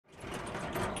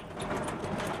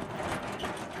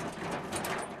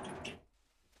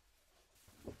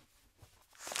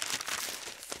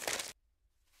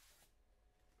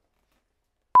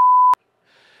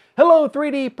Hello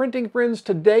 3D printing friends,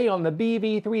 today on the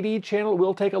BV3D channel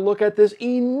we'll take a look at this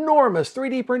enormous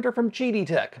 3D printer from Qidi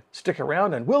Tech. Stick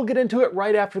around and we'll get into it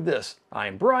right after this.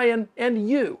 I'm Brian and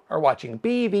you are watching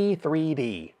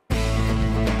BV3D.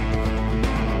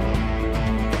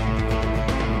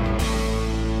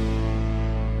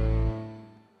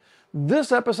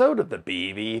 This episode of the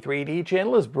BV3D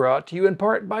channel is brought to you in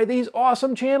part by these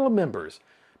awesome channel members.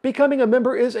 Becoming a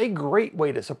member is a great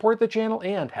way to support the channel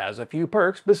and has a few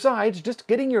perks besides just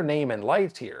getting your name in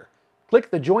lights here.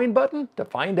 Click the join button to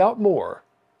find out more.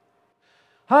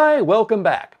 Hi, welcome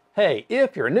back. Hey,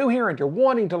 if you're new here and you're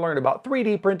wanting to learn about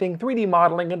 3D printing, 3D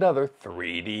modeling, and other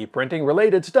 3D printing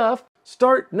related stuff,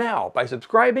 start now by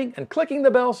subscribing and clicking the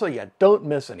bell so you don't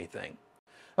miss anything.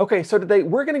 Okay, so today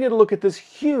we're going to get a look at this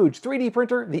huge 3D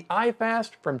printer, the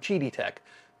iFast from Qidi Tech.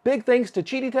 Big thanks to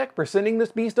Qidi Tech for sending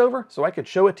this beast over so I could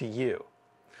show it to you.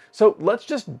 So let's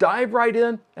just dive right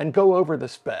in and go over the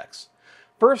specs.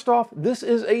 First off, this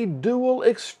is a dual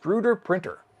extruder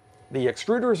printer. The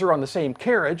extruders are on the same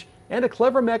carriage, and a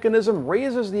clever mechanism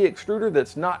raises the extruder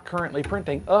that's not currently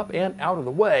printing up and out of the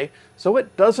way so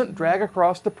it doesn't drag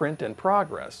across the print in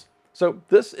progress. So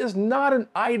this is not an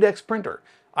IDEX printer.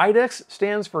 IDEX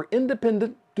stands for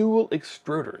Independent Dual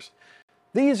Extruders.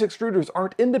 These extruders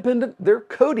aren't independent, they're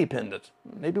codependent.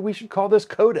 Maybe we should call this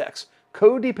Codex,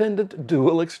 Codependent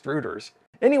Dual Extruders.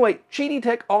 Anyway, Qidi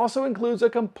Tech also includes a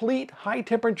complete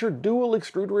high-temperature dual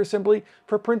extruder assembly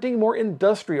for printing more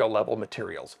industrial-level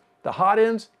materials. The hot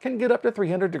ends can get up to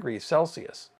 300 degrees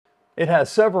Celsius. It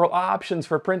has several options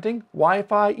for printing: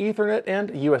 Wi-Fi, Ethernet,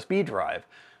 and USB drive.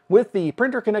 With the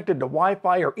printer connected to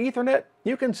Wi-Fi or Ethernet,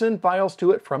 you can send files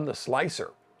to it from the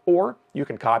slicer. Or you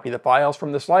can copy the files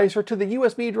from the slicer to the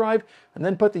USB drive and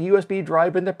then put the USB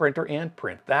drive in the printer and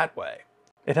print that way.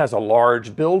 It has a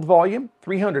large build volume,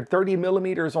 330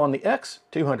 millimeters on the X,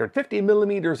 250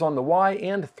 millimeters on the Y,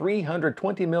 and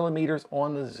 320 millimeters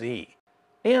on the Z.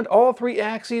 And all three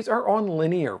axes are on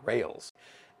linear rails.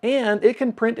 And it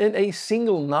can print in a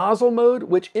single nozzle mode,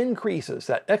 which increases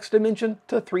that X dimension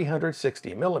to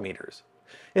 360 millimeters.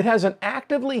 It has an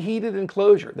actively heated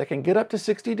enclosure that can get up to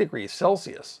 60 degrees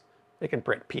Celsius. It can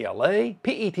print PLA,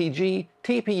 PETG,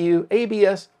 TPU,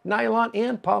 ABS, nylon,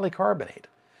 and polycarbonate.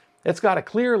 It's got a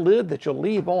clear lid that you'll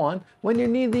leave on when you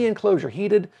need the enclosure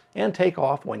heated and take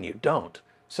off when you don't.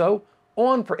 So,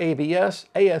 on for ABS,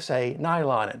 ASA,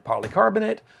 nylon, and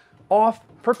polycarbonate, off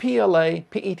for PLA,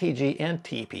 PETG, and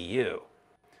TPU.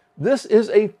 This is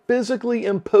a physically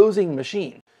imposing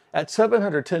machine at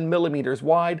 710 millimeters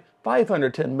wide,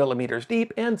 510 millimeters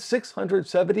deep, and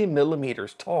 670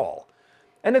 millimeters tall.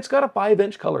 And it's got a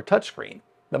 5-inch color touchscreen.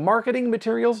 The marketing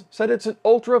materials said it's an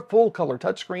ultra full color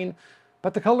touchscreen,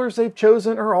 but the colors they've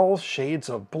chosen are all shades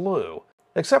of blue.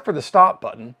 Except for the stop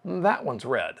button, that one's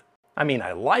red. I mean,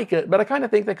 I like it, but I kind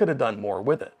of think they could have done more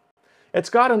with it.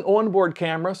 It's got an onboard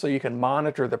camera so you can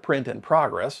monitor the print in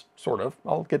progress, sort of.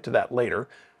 I'll get to that later.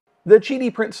 The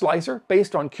Qidi Print Slicer,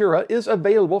 based on Cura, is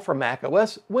available for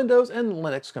macOS, Windows, and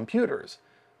Linux computers.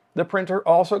 The printer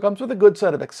also comes with a good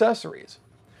set of accessories.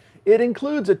 It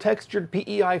includes a textured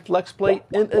PEI flex plate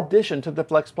in addition to the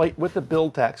flex plate with the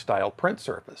BuildTak style print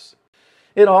surface.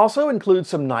 It also includes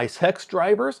some nice hex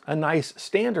drivers, a nice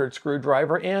standard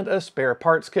screwdriver, and a spare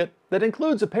parts kit that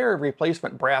includes a pair of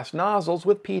replacement brass nozzles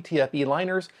with PTFE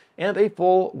liners and a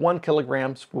full 1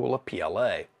 kilogram spool of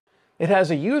PLA. It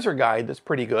has a user guide that's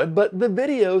pretty good, but the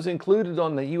videos included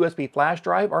on the USB flash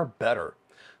drive are better.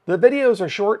 The videos are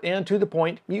short and to the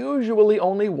point, usually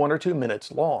only 1 or 2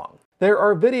 minutes long. There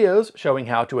are videos showing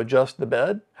how to adjust the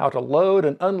bed, how to load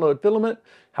and unload filament,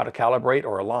 how to calibrate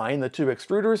or align the two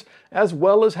extruders, as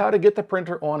well as how to get the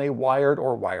printer on a wired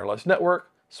or wireless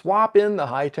network, swap in the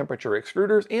high temperature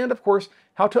extruders, and of course,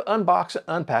 how to unbox and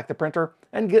unpack the printer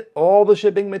and get all the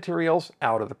shipping materials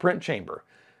out of the print chamber.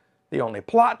 The only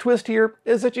plot twist here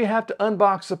is that you have to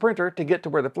unbox the printer to get to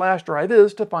where the flash drive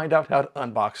is to find out how to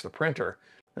unbox the printer.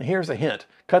 And here's a hint.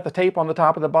 Cut the tape on the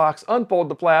top of the box, unfold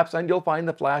the flaps, and you'll find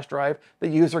the flash drive, the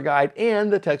user guide,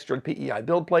 and the textured PEI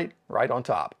build plate right on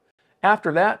top.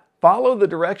 After that, follow the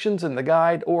directions in the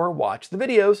guide or watch the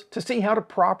videos to see how to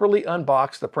properly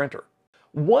unbox the printer.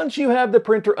 Once you have the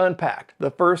printer unpacked,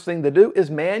 the first thing to do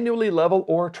is manually level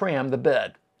or tram the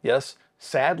bed. Yes,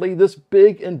 sadly, this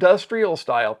big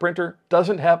industrial-style printer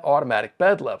doesn't have automatic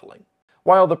bed leveling.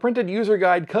 While the printed user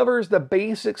guide covers the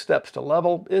basic steps to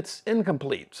level, it's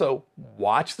incomplete, so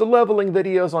watch the leveling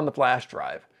videos on the flash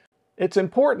drive. It's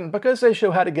important because they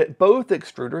show how to get both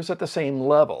extruders at the same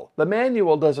level. The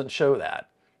manual doesn't show that.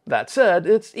 That said,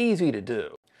 it's easy to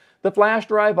do. The flash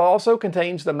drive also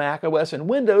contains the macOS and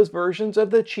Windows versions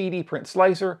of the Qidi Print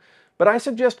Slicer, but I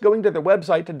suggest going to their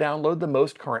website to download the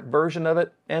most current version of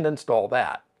it and install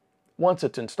that. Once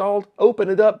it's installed, open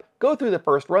it up, go through the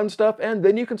first run stuff, and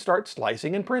then you can start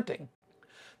slicing and printing.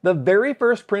 The very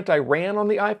first print I ran on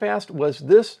the iFast was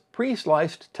this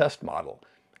pre-sliced test model.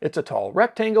 It's a tall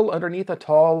rectangle underneath a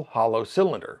tall, hollow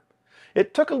cylinder.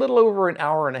 It took a little over an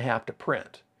hour and a half to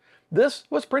print. This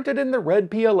was printed in the red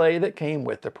PLA that came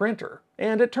with the printer,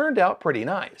 and it turned out pretty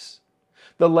nice.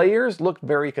 The layers look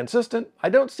very consistent, I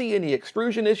don't see any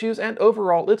extrusion issues, and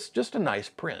overall it's just a nice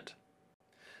print.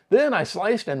 Then I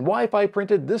sliced and Wi-Fi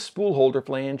printed this spool holder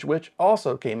flange, which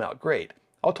also came out great.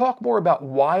 I'll talk more about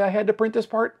why I had to print this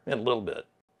part in a little bit.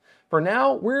 For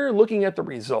now, we're looking at the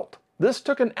result. This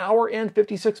took an hour and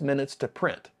 56 minutes to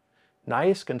print.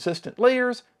 Nice, consistent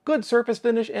layers, good surface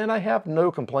finish, and I have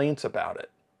no complaints about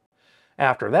it.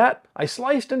 After that, I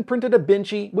sliced and printed a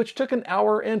benchy, which took an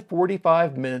hour and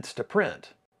 45 minutes to print.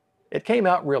 It came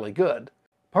out really good.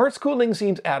 Parts cooling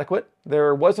seems adequate.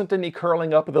 There wasn't any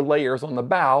curling up of the layers on the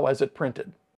bow as it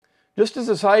printed. Just as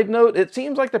a side note, it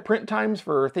seems like the print times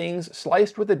for things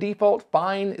sliced with the default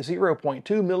fine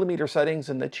 0.2mm settings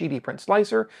in the Qidi print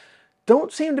slicer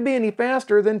don't seem to be any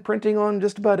faster than printing on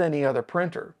just about any other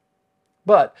printer.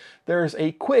 But there's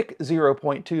a quick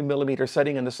 0.2mm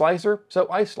setting in the slicer, so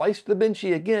I sliced the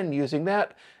benchy again using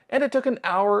that, and it took an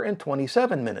hour and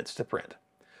 27 minutes to print.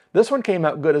 This one came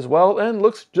out good as well and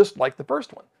looks just like the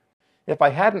first one. If I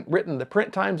hadn't written the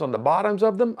print times on the bottoms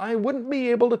of them, I wouldn't be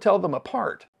able to tell them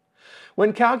apart.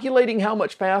 When calculating how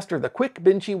much faster the quick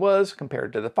benchy was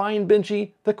compared to the fine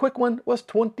benchy, the quick one was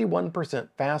 21%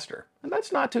 faster, and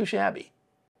that's not too shabby.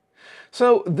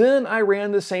 So then I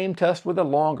ran the same test with a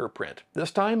longer print,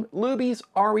 this time Luby's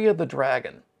Aria the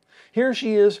Dragon. Here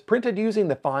she is, printed using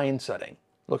the fine setting.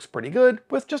 Looks pretty good,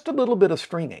 with just a little bit of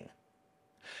stringing.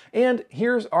 And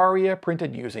here's Aria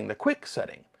printed using the quick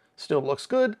setting. Still looks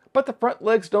good, but the front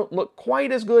legs don't look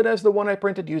quite as good as the one I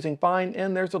printed using fine,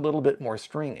 and there's a little bit more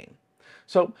stringing.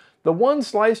 So the one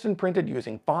sliced and printed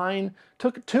using fine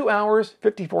took 2 hours,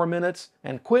 54 minutes,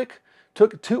 and quick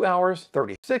took 2 hours,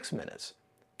 36 minutes.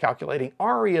 Calculating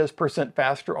Aria's percent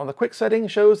faster on the quick setting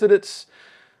shows that it's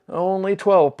only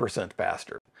 12%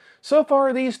 faster. So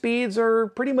far, these speeds are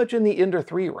pretty much in the Ender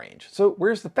 3 range. So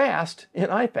where's the fast in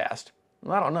iFast?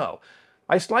 I don't know.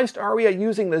 I sliced Aria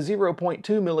using the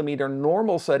 0.2mm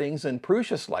normal settings in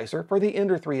Prusa Slicer for the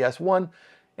Ender 3 S1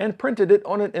 and printed it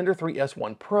on an Ender 3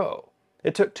 S1 Pro.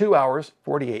 It took 2 hours,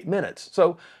 48 minutes.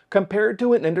 So compared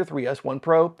to an Ender 3 S1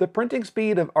 Pro, the printing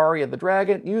speed of Aria the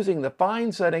Dragon using the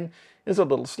fine setting is a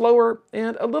little slower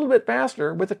and a little bit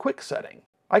faster with the quick setting.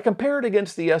 I compared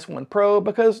against the S1 Pro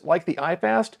because, like the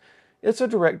iFast, it's a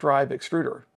direct drive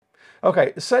extruder.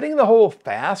 Okay, setting the whole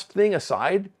fast thing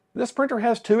aside, this printer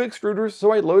has 2 extruders,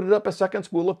 so I loaded up a second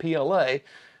spool of PLA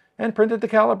and printed the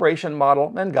calibration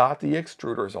model and got the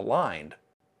extruders aligned.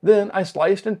 Then I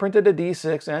sliced and printed a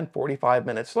D6, and 45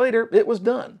 minutes later, it was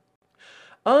done.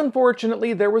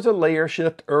 Unfortunately, there was a layer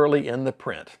shift early in the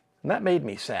print, and that made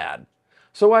me sad.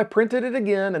 So I printed it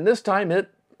again, and this time it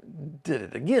did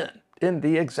it again, in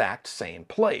the exact same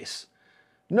place.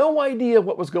 No idea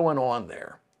what was going on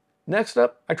there. Next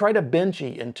up, I tried a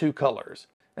benchy in 2 colors,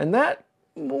 and that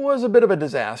was a bit of a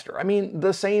disaster. I mean,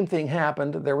 the same thing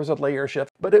happened, there was a layer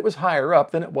shift, but it was higher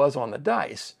up than it was on the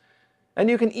dice. And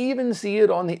you can even see it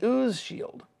on the ooze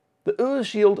shield. The ooze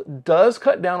shield does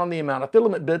cut down on the amount of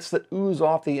filament bits that ooze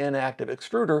off the inactive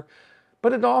extruder,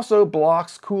 but it also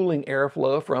blocks cooling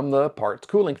airflow from the parts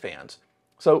cooling fans.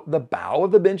 So the bow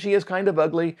of the benchy is kind of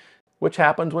ugly, which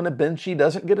happens when a benchy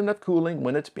doesn't get enough cooling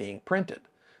when it's being printed.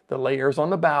 The layers on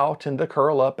the bow tend to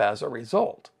curl up as a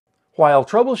result. While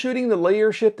troubleshooting the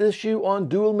layer shift issue on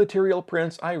dual material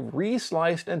prints, I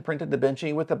re-sliced and printed the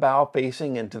benchy with the bow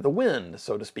facing into the wind,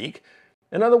 so to speak.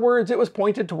 In other words, it was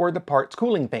pointed toward the parts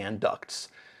cooling fan ducts.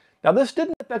 Now this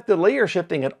didn't affect the layer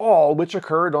shifting at all, which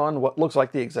occurred on what looks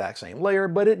like the exact same layer,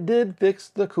 but it did fix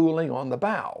the cooling on the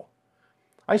bow.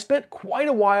 I spent quite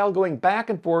a while going back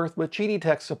and forth with Qidi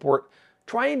Tech support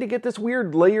trying to get this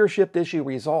weird layer shift issue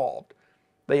resolved.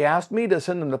 They asked me to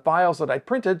send them the files that I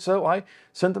printed, so I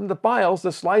sent them the files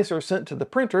the slicer sent to the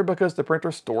printer because the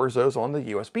printer stores those on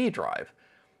the USB drive.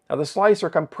 Now the slicer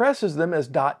compresses them as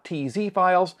 .tz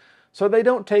files, so they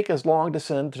don't take as long to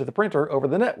send to the printer over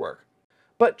the network.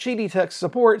 But Qidi Tech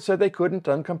support said they couldn't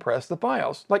uncompress the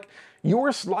files. Like,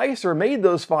 your slicer made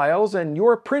those files and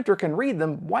your printer can read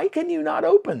them, why can you not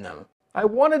open them? I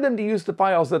wanted them to use the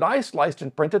files that I sliced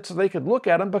and printed so they could look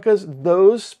at them because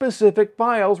those specific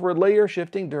files were layer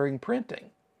shifting during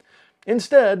printing.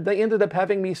 Instead, they ended up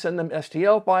having me send them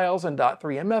STL files and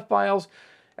 .3mf files,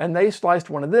 and they sliced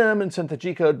one of them and sent the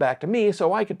G-code back to me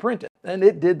so I could print it. and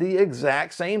it did the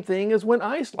exact same thing as when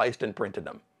I sliced and printed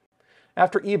them.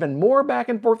 After even more back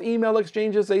and forth email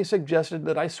exchanges, they suggested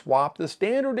that I swap the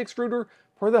standard extruder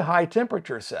for the high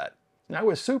temperature set. I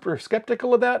was super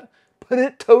skeptical of that, but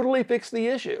it totally fixed the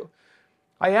issue.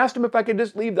 I asked them if I could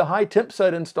just leave the high temp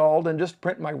set installed and just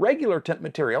print my regular temp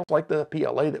material, like the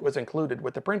PLA that was included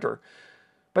with the printer.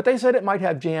 But they said it might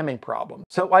have jamming problems.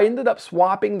 So I ended up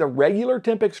swapping the regular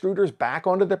temp extruders back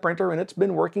onto the printer, and it's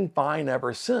been working fine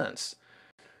ever since.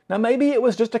 Now maybe it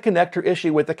was just a connector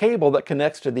issue with the cable that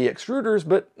connects to the extruders,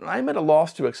 but I'm at a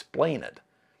loss to explain it.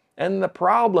 And the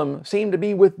problem seemed to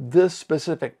be with this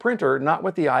specific printer, not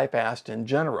with the iFast in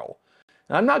general.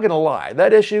 Now, I'm not going to lie,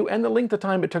 that issue and the length of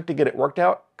time it took to get it worked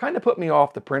out kind of put me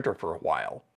off the printer for a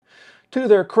while. To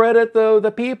their credit though,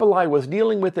 the people I was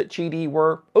dealing with at Qidi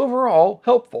were overall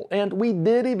helpful, and we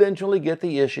did eventually get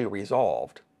the issue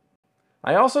resolved.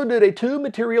 I also did a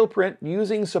 2-material print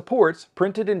using supports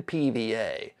printed in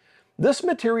PVA. This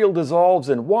material dissolves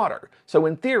in water, so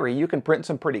in theory you can print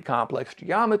some pretty complex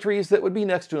geometries that would be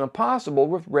next to impossible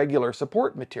with regular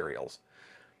support materials.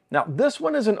 Now this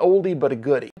one is an oldie but a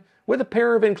goodie, with a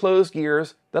pair of enclosed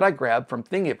gears that I grabbed from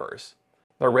Thingiverse.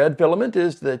 The red filament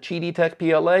is the Qidi Tech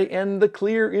PLA, and the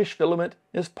clear-ish filament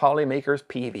is Polymaker's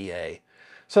PVA.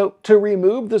 So to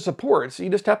remove the supports, you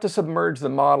just have to submerge the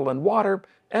model in water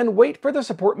and wait for the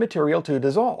support material to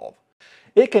dissolve.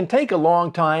 It can take a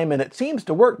long time, and it seems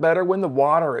to work better when the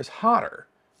water is hotter.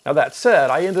 Now that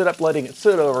said, I ended up letting it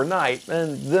sit overnight,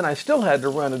 and then I still had to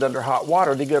run it under hot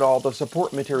water to get all the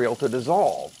support material to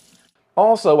dissolve.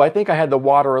 Also, I think I had the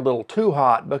water a little too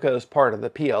hot because part of the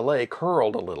PLA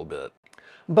curled a little bit.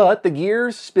 But the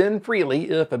gears spin freely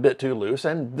if a bit too loose,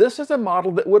 and this is a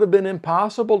model that would have been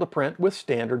impossible to print with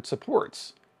standard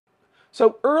supports.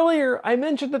 So earlier I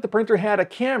mentioned that the printer had a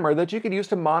camera that you could use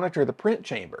to monitor the print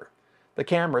chamber. The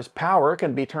camera's power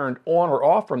can be turned on or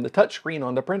off from the touchscreen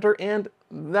on the printer, and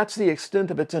that's the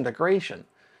extent of its integration.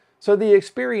 So the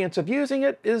experience of using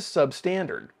it is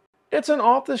substandard. It's an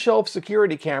off-the-shelf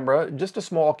security camera, just a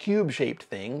small cube-shaped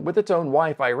thing with its own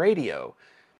Wi-Fi radio.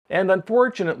 And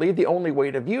unfortunately, the only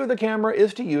way to view the camera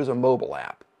is to use a mobile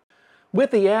app.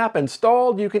 With the app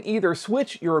installed, you can either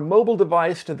switch your mobile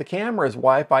device to the camera's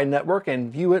Wi-Fi network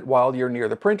and view it while you're near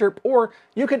the printer, or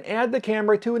you can add the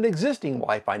camera to an existing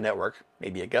Wi-Fi network,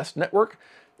 maybe a guest network,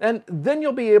 and then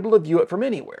you'll be able to view it from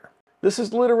anywhere. This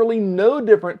is literally no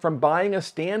different from buying a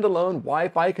standalone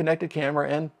Wi-Fi connected camera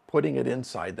and putting it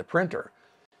inside the printer.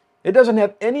 It doesn't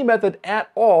have any method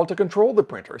at all to control the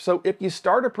printer, so if you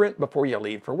start a print before you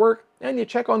leave for work, and you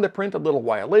check on the print a little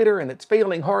while later and it's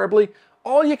failing horribly,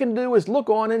 all you can do is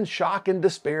look on in shock and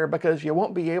despair because you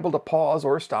won't be able to pause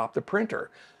or stop the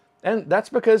printer. And that's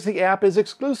because the app is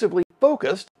exclusively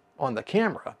focused on the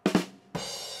camera.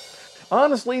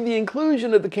 Honestly, the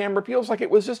inclusion of the camera feels like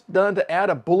it was just done to add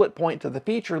a bullet point to the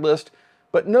feature list,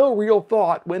 but no real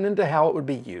thought went into how it would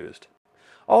be used.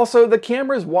 Also, the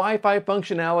camera's Wi-Fi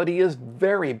functionality is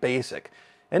very basic,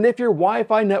 and if your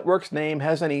Wi-Fi network's name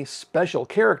has any special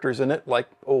characters in it, like,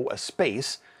 a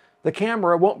space, the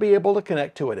camera won't be able to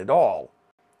connect to it at all.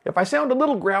 If I sound a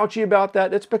little grouchy about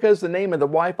that, it's because the name of the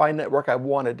Wi-Fi network I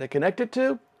wanted to connect it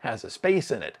to has a space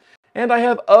in it. And I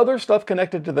have other stuff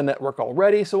connected to the network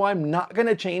already, so I'm not going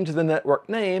to change the network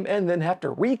name and then have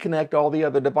to reconnect all the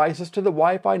other devices to the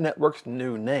Wi-Fi network's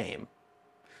new name.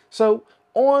 So,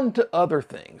 on to other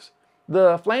things.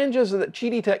 The flanges that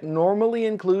Qidi Tech normally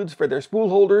includes for their spool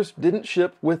holders didn't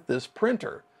ship with this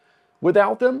printer.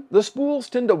 Without them, the spools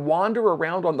tend to wander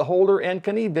around on the holder and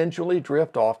can eventually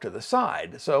drift off to the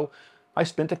side. So I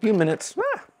spent a few minutes...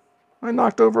 I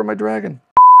knocked over my dragon.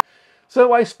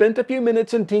 So I spent a few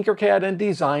minutes in Tinkercad and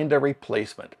designed a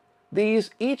replacement.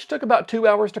 These each took about 2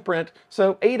 hours to print,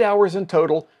 so 8 hours in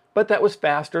total, but that was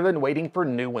faster than waiting for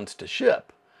new ones to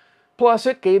ship. Plus,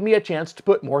 it gave me a chance to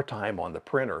put more time on the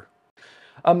printer.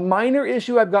 A minor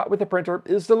issue I've got with the printer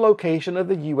is the location of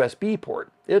the USB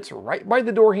port. It's right by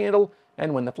the door handle,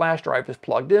 and when the flash drive is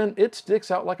plugged in, it sticks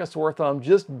out like a sore thumb,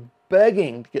 just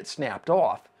begging to get snapped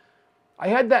off. I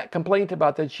had that complaint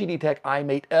about the Qidi Tech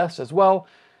iMate S as well,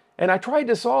 and I tried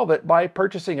to solve it by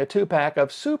purchasing a 2-pack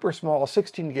of super small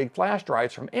 16 gig flash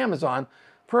drives from Amazon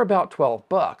for about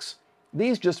 $12.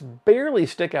 These just barely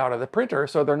stick out of the printer,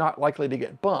 so they're not likely to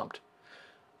get bumped.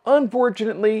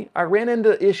 Unfortunately, I ran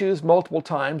into issues multiple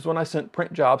times when I sent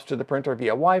print jobs to the printer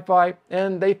via Wi-Fi,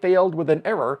 and they failed with an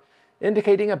error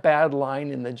indicating a bad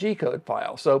line in the G-code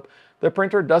file. So the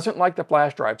printer doesn't like the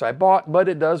flash drives I bought, but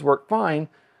it does work fine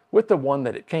with the one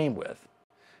that it came with.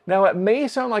 Now, it may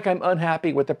sound like I'm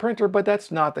unhappy with the printer, but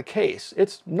that's not the case.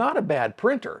 It's not a bad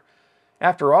printer.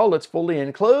 After all, it's fully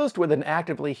enclosed with an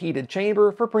actively heated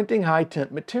chamber for printing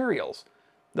high-temp materials.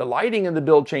 The lighting in the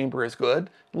build chamber is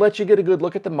good, lets you get a good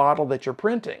look at the model that you're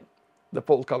printing. The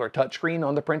full-color touchscreen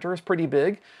on the printer is pretty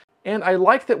big, and I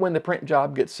like that when the print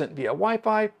job gets sent via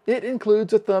Wi-Fi, it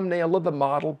includes a thumbnail of the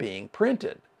model being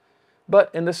printed.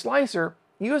 But in the slicer,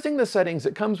 using the settings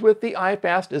it comes with, the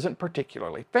iFast isn't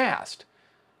particularly fast.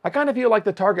 I kind of feel like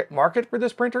the target market for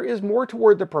this printer is more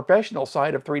toward the professional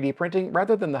side of 3D printing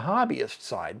rather than the hobbyist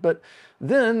side, but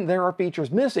then there are features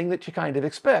missing that you kind of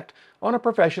expect on a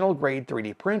professional grade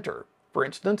 3D printer. For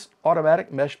instance,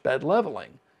 automatic mesh bed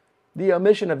leveling. The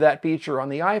omission of that feature on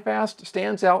the iFast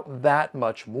stands out that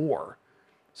much more.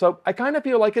 So I kind of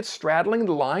feel like it's straddling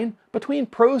the line between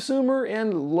prosumer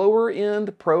and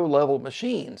lower-end pro-level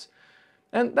machines.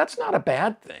 And that's not a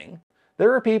bad thing.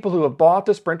 There are people who have bought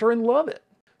this printer and love it.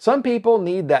 Some people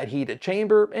need that heated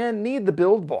chamber and need the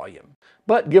build volume.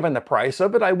 But given the price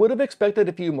of it, I would have expected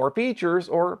a few more features,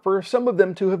 or for some of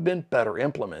them to have been better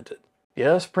implemented.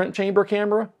 Yes, print chamber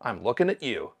camera, I'm looking at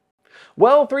you.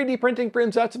 Well, 3D printing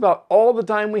friends, that's about all the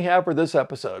time we have for this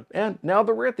episode. And now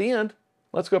that we're at the end,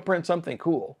 let's go print something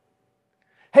cool.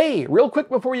 Hey, real quick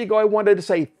before you go, I wanted to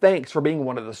say thanks for being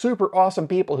one of the super awesome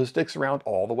people who sticks around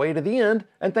all the way to the end,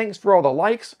 and thanks for all the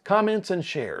likes, comments, and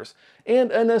shares.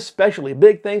 And an especially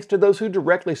big thanks to those who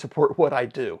directly support what I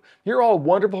do. You're all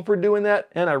wonderful for doing that,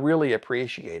 and I really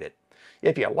appreciate it.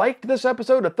 If you liked this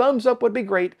episode, a thumbs up would be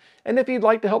great, and if you'd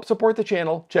like to help support the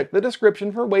channel, check the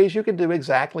description for ways you can do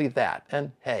exactly that.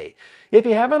 And hey, if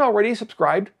you haven't already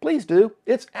subscribed, please do.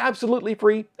 It's absolutely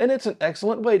free, and it's an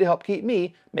excellent way to help keep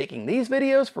me making these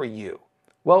videos for you.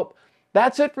 Well,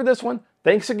 that's it for this one.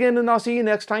 Thanks again, and I'll see you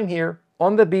next time here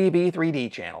on the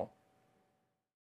BB3D channel.